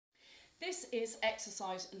This is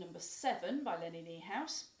exercise number 7 by Lennie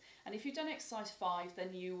Niehaus, and if you've done exercise 5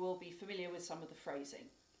 then you will be familiar with some of the phrasing.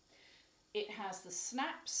 It has the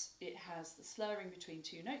snaps, it has the slurring between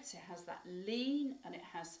two notes, it has that lean, and it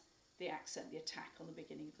has the accent, the attack on the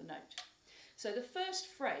beginning of the note. So the first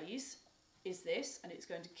phrase is this, and it's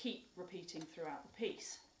going to keep repeating throughout the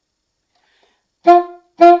piece.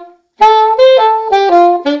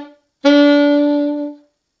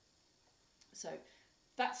 So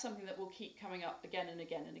that's something that will keep coming up again and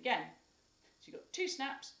again and again. So you've got two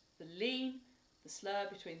snaps, the lean, the slur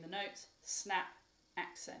between the notes, snap,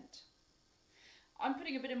 accent. I'm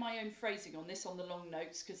putting a bit of my own phrasing on this on the long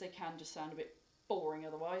notes because they can just sound a bit boring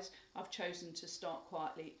otherwise. I've chosen to start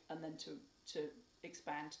quietly and then to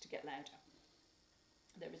expand to get louder.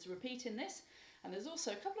 There is a repeat in this, and there's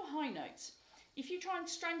also a couple of high notes. If you try and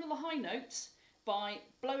strangle the high notes by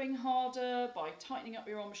blowing harder, by tightening up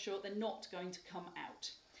your embouchure, they're not going to come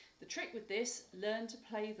out. The trick with this, learn to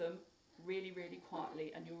play them really, really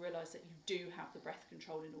quietly, and you'll realise that you do have the breath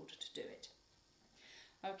control in order to do it.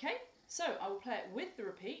 Okay, so I will play it with the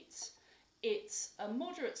repeats. It's a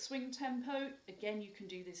moderate swing tempo. Again, you can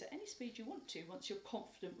do this at any speed you want to once you're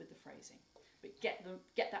confident with the phrasing. But get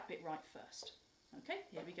that bit right first. Okay,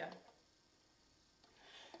 here we go.